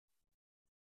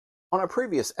On a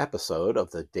previous episode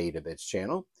of the Databits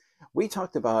channel, we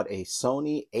talked about a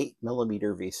Sony 8mm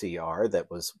VCR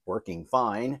that was working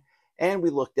fine, and we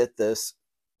looked at this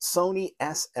Sony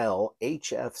SL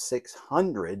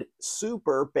HF600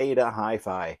 Super Beta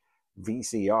Hi-Fi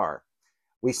VCR.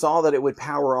 We saw that it would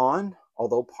power on,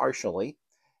 although partially,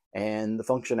 and the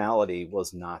functionality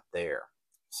was not there.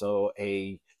 So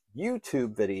a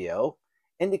YouTube video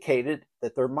indicated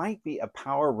that there might be a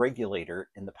power regulator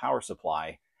in the power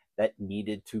supply that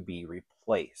needed to be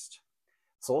replaced.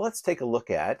 So let's take a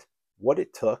look at what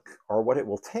it took, or what it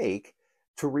will take,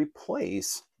 to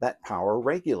replace that power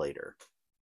regulator.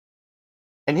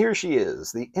 And here she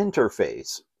is, the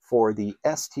interface for the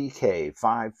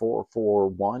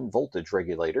STK5441 voltage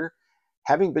regulator.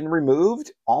 Having been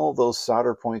removed, all of those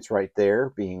solder points right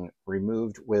there being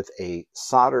removed with a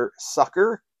solder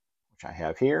sucker, which I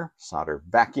have here, solder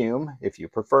vacuum if you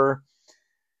prefer.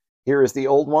 Here is the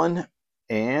old one,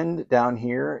 and down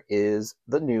here is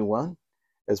the new one,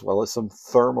 as well as some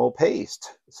thermal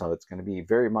paste. So it's going to be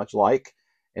very much like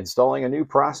installing a new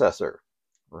processor.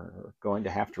 We're going to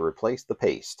have to replace the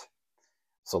paste.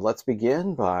 So let's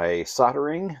begin by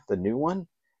soldering the new one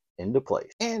into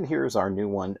place. And here's our new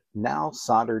one now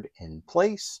soldered in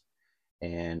place.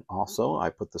 And also I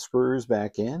put the screws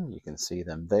back in. You can see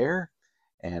them there.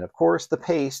 And of course the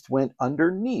paste went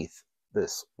underneath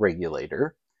this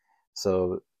regulator.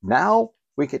 So now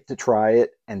we get to try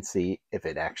it and see if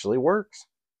it actually works.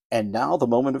 And now the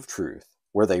moment of truth.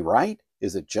 Were they right?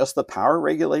 Is it just the power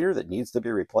regulator that needs to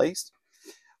be replaced?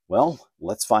 Well,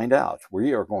 let's find out.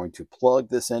 We are going to plug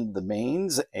this into the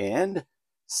mains and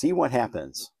see what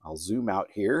happens. I'll zoom out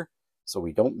here so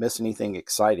we don't miss anything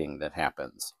exciting that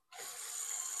happens.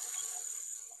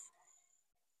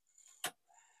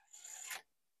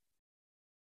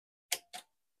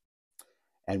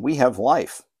 And we have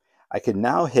life. I can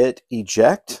now hit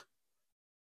eject.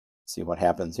 See what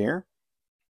happens here.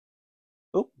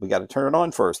 Oh, we got to turn it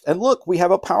on first. And look, we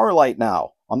have a power light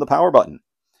now on the power button.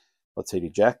 Let's hit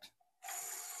eject.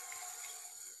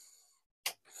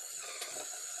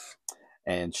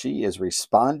 And she is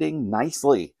responding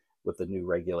nicely with the new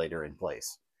regulator in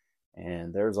place.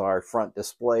 And there's our front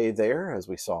display there, as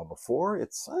we saw before.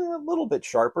 It's a little bit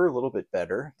sharper, a little bit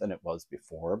better than it was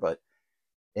before, but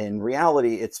in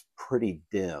reality, it's pretty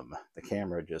dim. The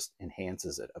camera just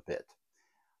enhances it a bit.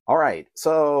 All right,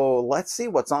 so let's see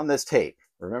what's on this tape.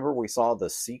 Remember, we saw the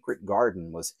Secret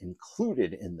Garden was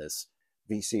included in this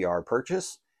VCR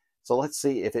purchase. So let's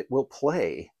see if it will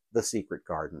play the Secret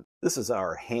Garden. This is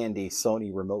our handy Sony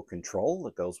remote control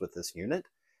that goes with this unit.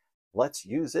 Let's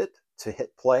use it to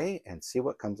hit play and see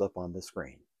what comes up on the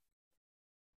screen.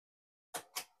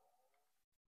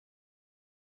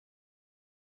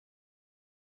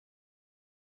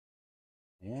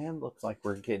 And looks like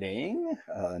we're getting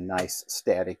a nice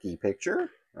staticky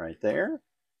picture right there.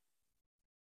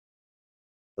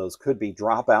 Those could be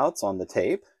dropouts on the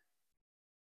tape.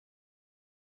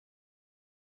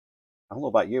 I don't know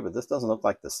about you, but this doesn't look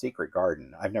like The Secret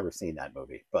Garden. I've never seen that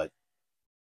movie, but it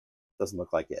doesn't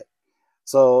look like it.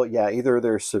 So yeah, either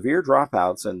there's severe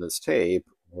dropouts in this tape,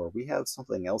 or we have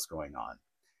something else going on.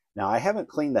 Now, I haven't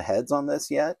cleaned the heads on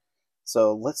this yet,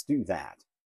 so let's do that.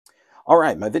 All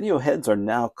right, my video heads are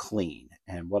now clean.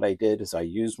 And what I did is I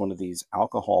used one of these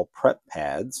alcohol prep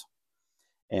pads,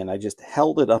 and I just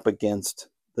held it up against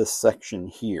this section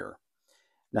here.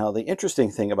 Now, the interesting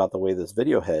thing about the way this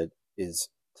video head is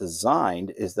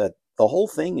designed is that the whole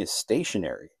thing is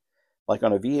stationary. Like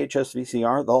on a VHS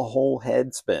VCR, the whole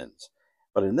head spins.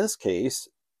 But in this case,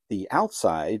 the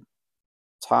outside,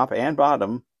 top and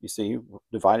bottom, you see,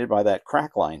 divided by that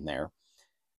crack line there,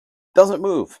 doesn't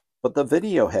move. But the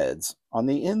video heads on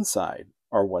the inside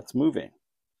are what's moving.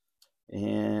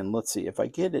 And let's see if I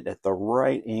get it at the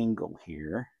right angle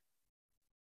here,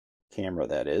 camera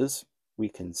that is, we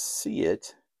can see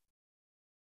it.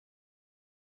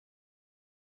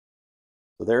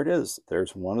 So there it is.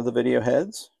 There's one of the video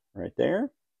heads right there.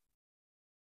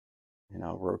 And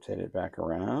I'll rotate it back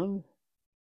around.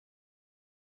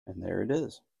 And there it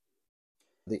is.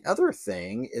 The other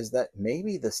thing is that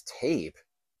maybe this tape,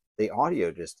 the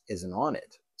audio just isn't on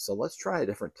it. So let's try a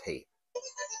different tape.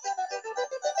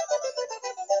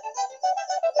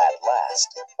 At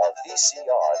last, a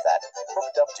VCR that,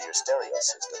 hooked up to your stereo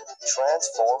system,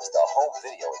 transforms the home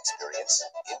video experience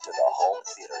into the home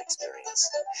theater experience,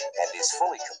 and is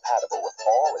fully compatible with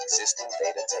all existing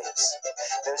beta tapes.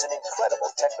 There's an incredible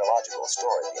technological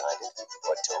story behind it,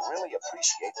 but to really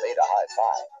appreciate Beta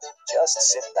Hi-Fi, just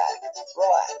sit back,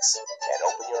 relax, and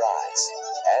open your eyes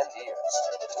and ears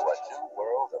to a new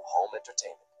world of home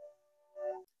entertainment.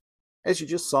 As you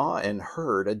just saw and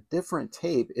heard, a different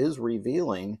tape is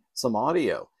revealing some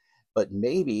audio, but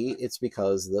maybe it's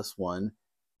because this one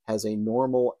has a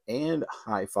normal and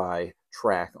hi-fi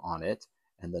track on it,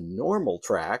 and the normal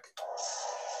track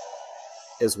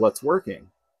is what's working.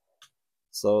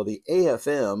 So the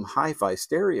AFM hi-fi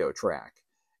stereo track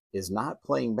is not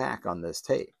playing back on this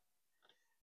tape.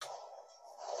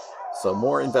 So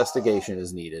more investigation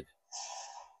is needed.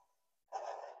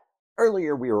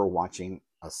 Earlier we were watching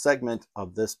a segment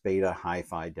of this beta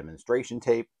hi-fi demonstration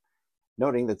tape,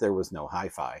 noting that there was no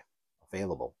hi-fi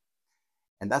available.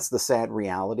 And that's the sad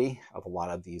reality of a lot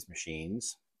of these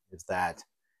machines, is that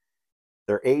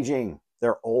they're aging,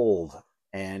 they're old,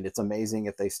 and it's amazing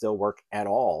if they still work at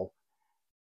all.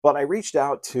 But I reached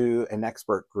out to an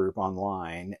expert group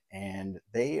online, and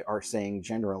they are saying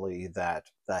generally that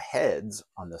the heads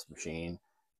on this machine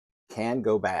can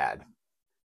go bad.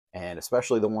 And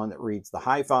especially the one that reads the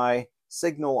hi-fi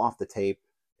signal off the tape,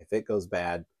 if it goes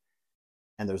bad,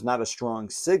 and there's not a strong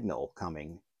signal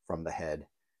coming from the head,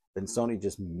 then Sony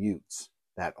just mutes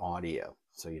that audio.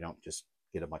 So you don't just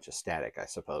get a bunch of static, I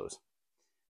suppose.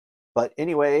 But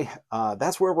anyway,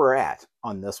 that's where we're at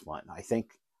on this one. I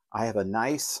think I have a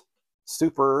nice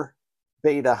super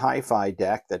beta hi-fi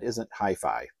deck that isn't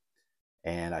hi-fi.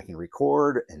 And I can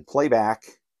record and play back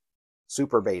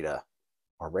super beta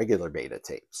or regular beta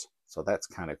tapes. So that's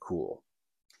kind of cool.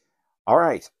 All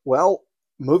right, well,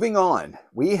 moving on.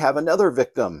 We have another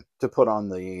victim to put on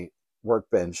the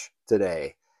workbench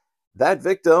today. That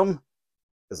victim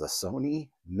is a Sony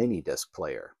Minidisc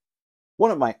player.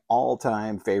 One of my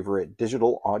all-time favorite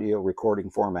digital audio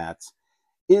recording formats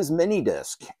is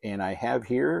Minidisc, and I have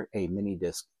here a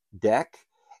Minidisc deck.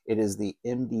 It is the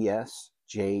MDS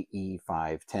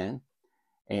JE510,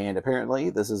 and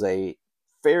apparently this is a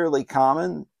fairly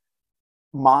common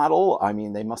model. I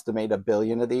mean, they must have made 1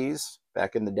 billion of these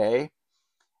back in the day,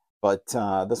 but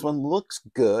this one looks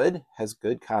good, has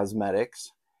good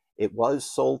cosmetics. It was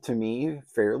sold to me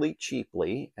fairly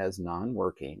cheaply as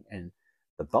non-working, and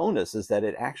the bonus is that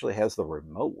it actually has the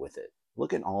remote with it.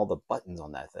 Look at all the buttons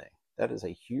on that thing. That is a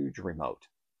huge remote.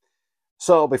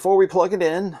 So before we plug it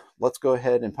in, let's go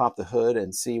ahead and pop the hood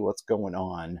and see what's going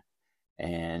on,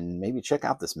 and maybe check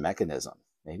out this mechanism.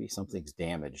 Maybe something's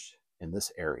damaged in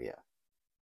this area.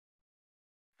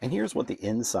 And here's what the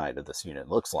inside of this unit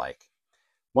looks like.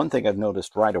 One thing I've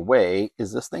noticed right away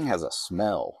is this thing has a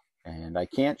smell. And I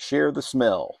can't share the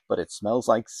smell, but it smells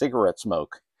like cigarette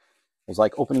smoke. It was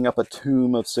like opening up a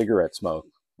tomb of cigarette smoke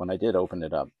when I did open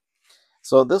it up.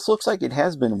 So this looks like it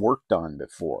has been worked on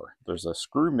before. There's a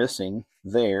screw missing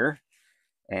there,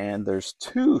 and there's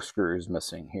 2 screws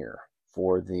missing here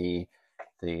for the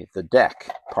deck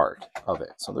part of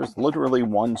it. So there's literally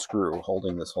 1 screw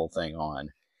holding this whole thing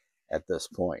on at this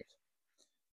point.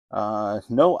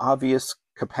 No obvious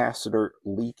capacitor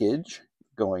leakage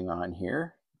going on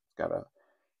here. Got a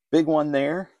big one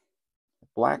there, a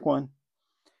black one,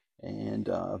 and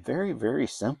very, very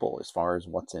simple as far as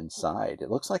what's inside.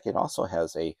 It looks like it also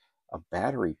has a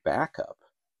battery backup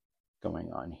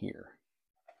going on here.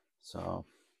 So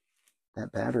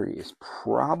that battery is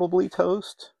probably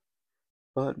toast,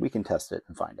 but we can test it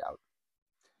and find out.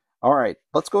 All right,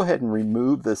 let's go ahead and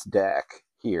remove this deck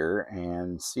here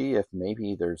and see if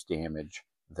maybe there's damage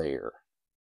there.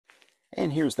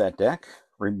 And here's that deck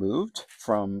removed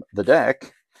from the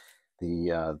deck,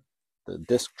 the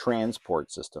disk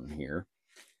transport system here.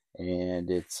 And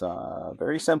it's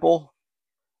very simple,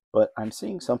 but I'm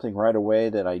seeing something right away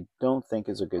that I don't think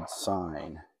is a good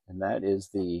sign. And that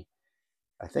is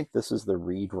I think this is the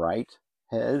read-write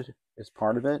head is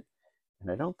part of it. And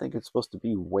I don't think it's supposed to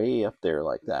be way up there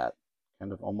like that,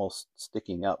 kind of almost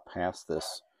sticking up past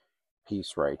this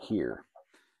piece right here.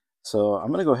 So I'm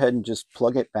going to go ahead and just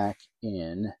plug it back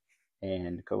in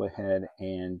and go ahead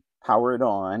and power it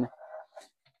on.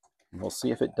 And we'll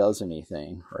see if it does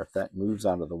anything or if that moves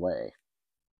out of the way.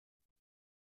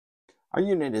 Our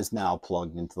unit is now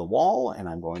plugged into the wall, and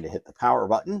I'm going to hit the power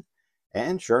button.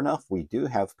 And sure enough, we do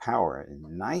have power. A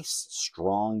nice,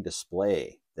 strong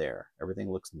display there.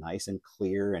 Everything looks nice and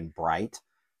clear and bright,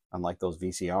 unlike those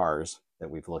VCRs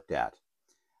that we've looked at.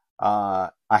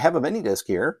 I have a mini disc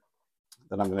here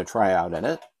that I'm going to try out in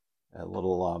it. A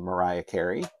little Mariah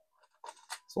Carey.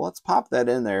 So let's pop that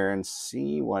in there and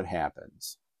see what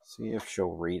happens. See if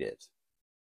she'll read it.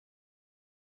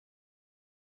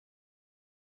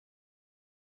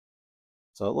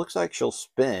 So it looks like she'll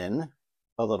spin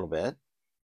a little bit.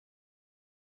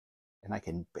 And I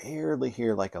can barely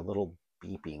hear like a little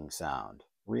beeping sound,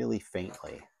 really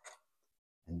faintly.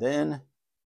 And then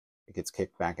it gets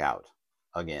kicked back out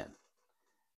again.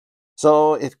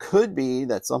 So it could be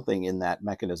that something in that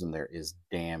mechanism there is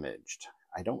damaged.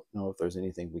 I don't know if there's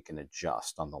anything we can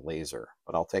adjust on the laser,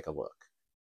 but I'll take a look.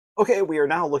 Okay, we are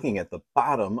now looking at the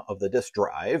bottom of the disk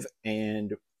drive,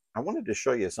 and I wanted to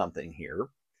show you something here.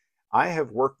 I have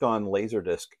worked on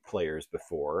Laserdisc players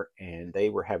before, and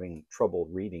they were having trouble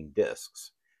reading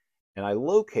discs. And I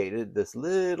located this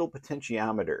little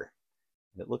potentiometer.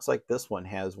 And it looks like this one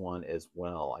has one as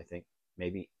well. I think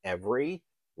maybe every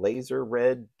laser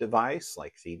read device,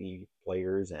 like CD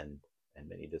players and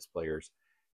mini disc players,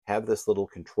 have this little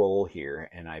control here.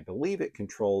 And I believe it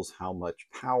controls how much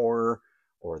power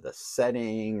or the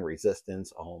setting,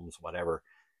 resistance, ohms, whatever,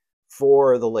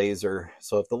 for the laser.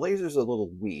 So if the laser's a little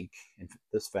weak, in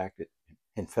this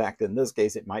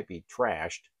case, it might be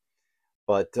trashed,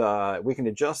 but we can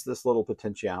adjust this little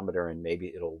potentiometer and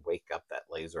maybe it'll wake up that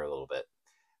laser a little bit.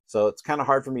 So it's kind of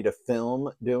hard for me to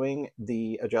film doing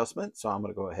the adjustment, so I'm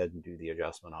going to go ahead and do the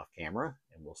adjustment off camera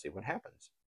and we'll see what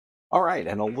happens. All right,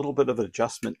 and a little bit of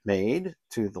adjustment made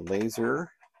to the laser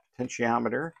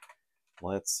potentiometer.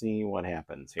 Let's see what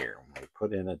happens here when we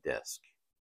put in a disc.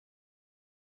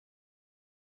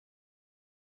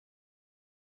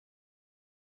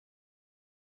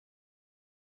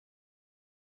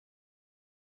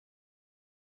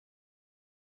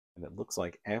 And it looks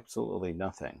like absolutely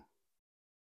nothing.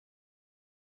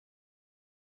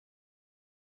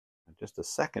 Just a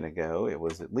second ago, it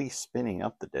was at least spinning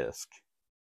up the disc.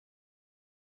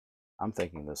 I'm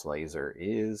thinking this laser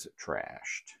is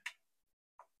trashed.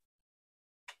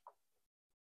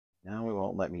 Now it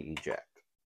won't let me eject.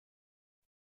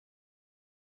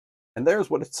 And there's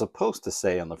what it's supposed to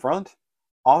say on the front: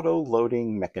 auto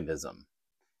loading mechanism.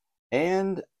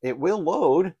 And it will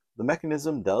load. The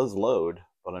mechanism does load,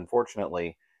 but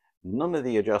unfortunately, none of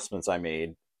the adjustments I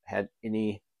made had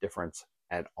any difference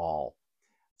at all.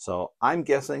 So I'm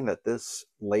guessing that this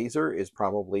laser is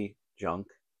probably junk,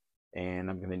 and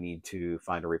I'm going to need to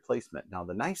find a replacement. Now,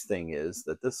 the nice thing is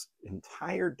that this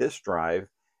entire disk drive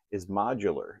is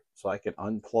modular, so I can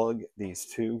unplug these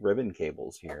two ribbon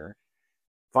cables here,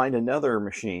 find another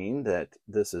machine that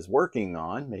this is working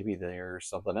on. Maybe there's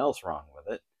something else wrong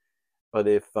with it. But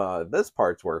if this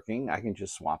part's working, I can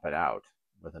just swap it out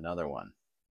with another one.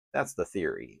 That's the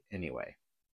theory, anyway.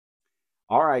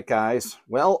 All right, guys.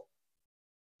 Well,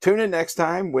 tune in next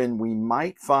time when we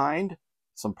might find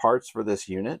some parts for this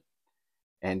unit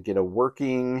and get a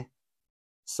working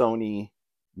Sony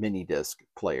Minidisc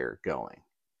player going.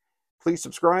 Please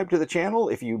subscribe to the channel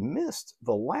if you missed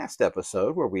the last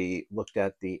episode where we looked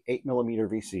at the 8mm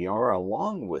VCR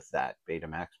along with that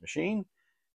Betamax machine.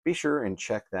 Be sure and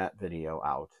check that video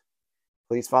out.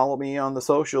 Please follow me on the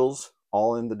socials,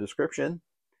 all in the description,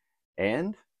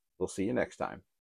 and we'll see you next time.